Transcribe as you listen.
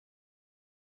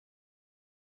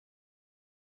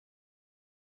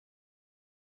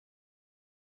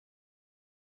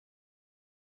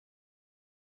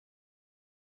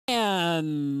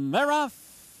And they're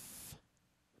off.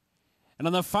 And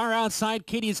on the far outside,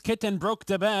 Katie's Kitten broke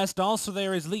the best. Also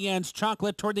there is Leanne's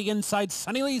Chocolate toward the inside.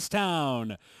 Sunny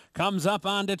Leestown comes up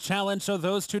on to challenge. So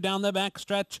those two down the back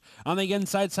stretch. On the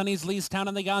inside, Sunny's Leestown.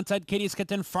 On the outside, Katie's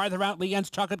Kitten. Farther out, Leanne's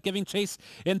Chocolate giving chase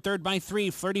in third by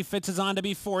 3. Flirty Fitz is on to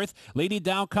be fourth. Lady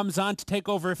Dow comes on to take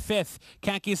over fifth.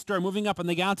 Khaki Store moving up on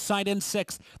the outside in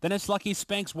sixth. Then it's Lucky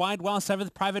Spanks wide while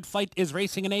seventh. Private Flight is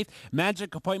racing in eighth.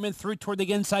 Magic Appointment through toward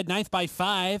the inside ninth by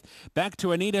 5. Back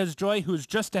to Anita's Joy, who's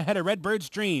just ahead of Redbird's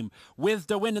Dream. With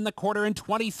the win in the quarter in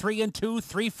 23 and 2.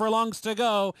 3 furlongs to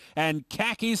go. And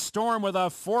Khaki Storm with a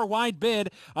 4-wide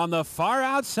bid on the far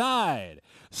outside.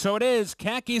 So it is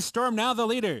Khaki Storm now the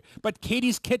leader, but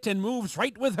Katie's Kitten moves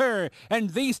right with her, and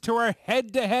these two are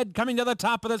head-to-head coming to the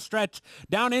top of the stretch.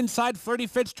 Down inside, Flirty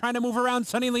Fitz trying to move around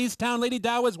Sunny Leestown. Lady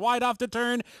Dow is wide off the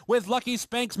turn with Lucky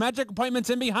Spanks. Magic Appointments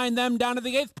in behind them down to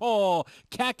the 8th pole.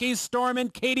 Khaki Storm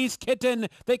and Katie's Kitten,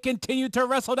 they continue to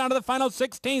wrestle down to the final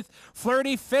 16th.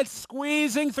 Flirty Fitz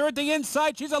squeezing through at the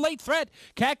inside. She's a late threat.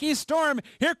 Khaki Storm,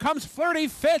 here comes Flirty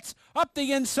Fitz up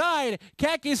the inside.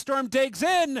 Khaki Storm digs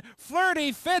in.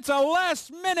 Flirty Fitz, a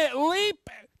last-minute leap.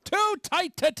 Too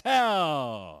tight to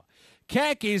tell.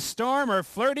 Khaki Storm or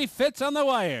Flirty Fitz on the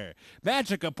wire.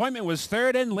 Magic Appointment was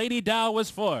third and Lady Dow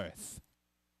was fourth.